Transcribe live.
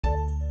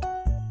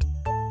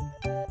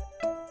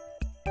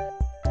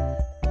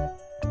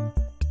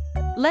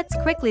Let's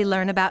quickly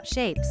learn about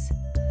shapes.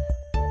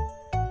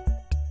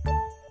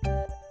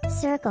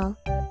 Circle,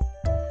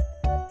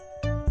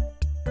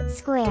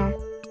 square,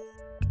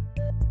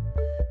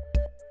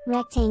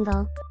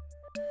 rectangle,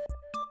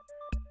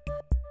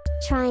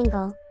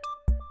 triangle,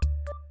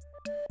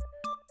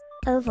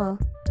 oval,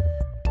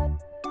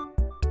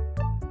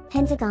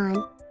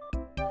 pentagon,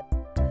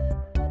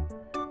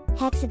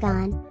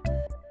 hexagon,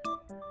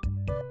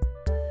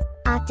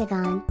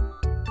 octagon,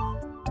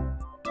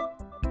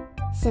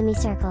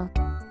 semicircle,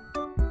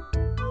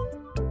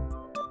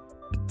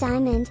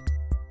 diamond,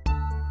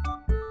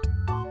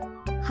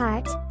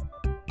 heart,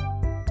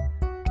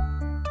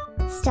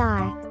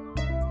 star.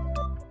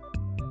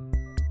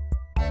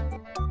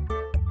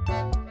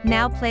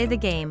 Now play the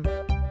game.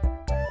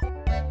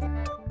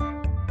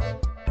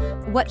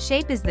 What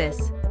shape is this?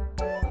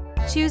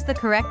 Choose the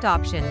correct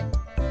option.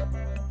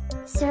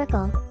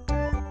 Circle,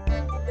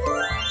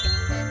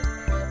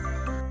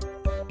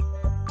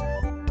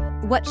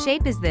 What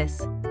shape is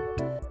this?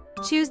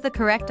 Choose the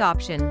correct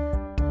option.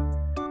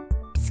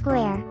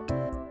 square,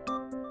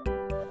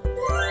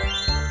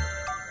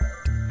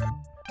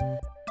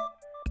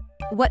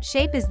 What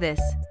shape is this?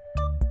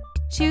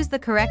 Choose the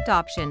correct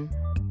option.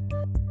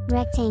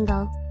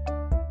 rectangle,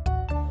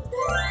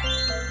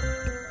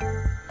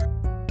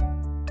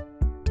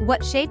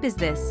 What shape is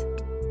this?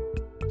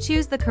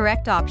 Choose the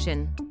correct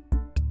option.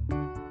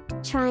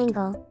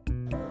 triangle,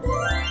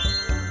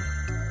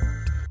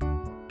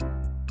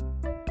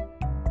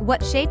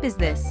 What shape is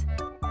this?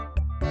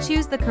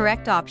 Choose the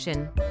correct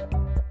option.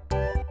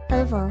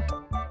 oval,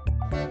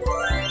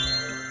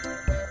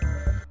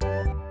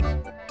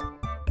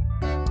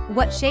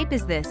 What shape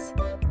is this?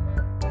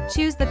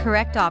 Choose the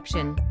correct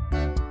option.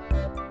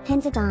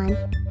 pentagon,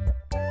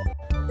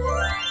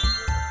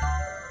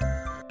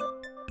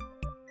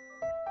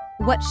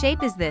 What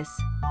shape is this?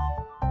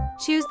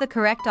 Choose the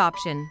correct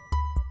option.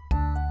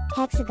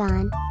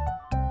 hexagon,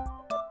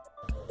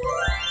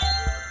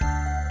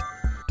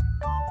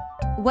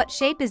 What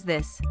shape is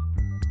this?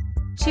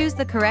 Choose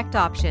the correct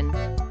option.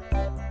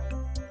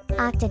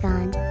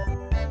 octagon,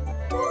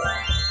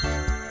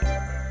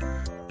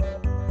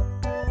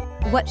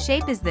 What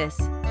shape is this?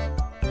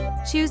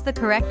 Choose the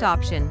correct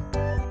option.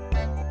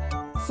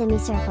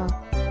 semicircle,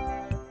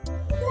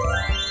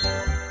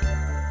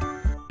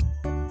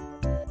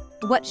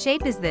 What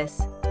shape is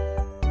this?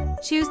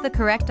 Choose the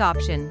correct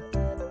option.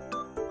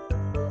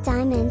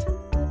 diamond,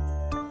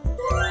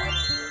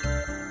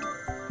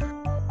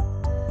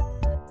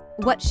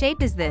 What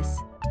shape is this?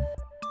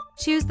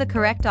 Choose the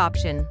correct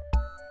option.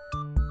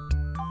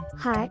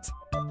 heart,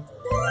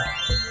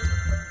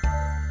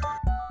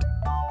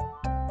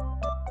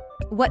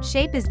 What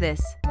shape is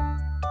this?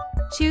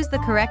 Choose the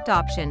correct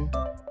option.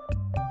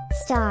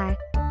 star.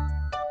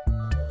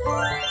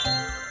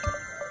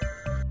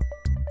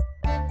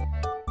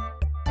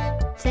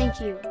 Thank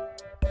you.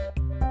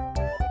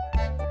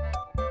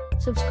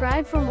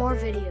 Subscribe for more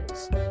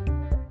videos.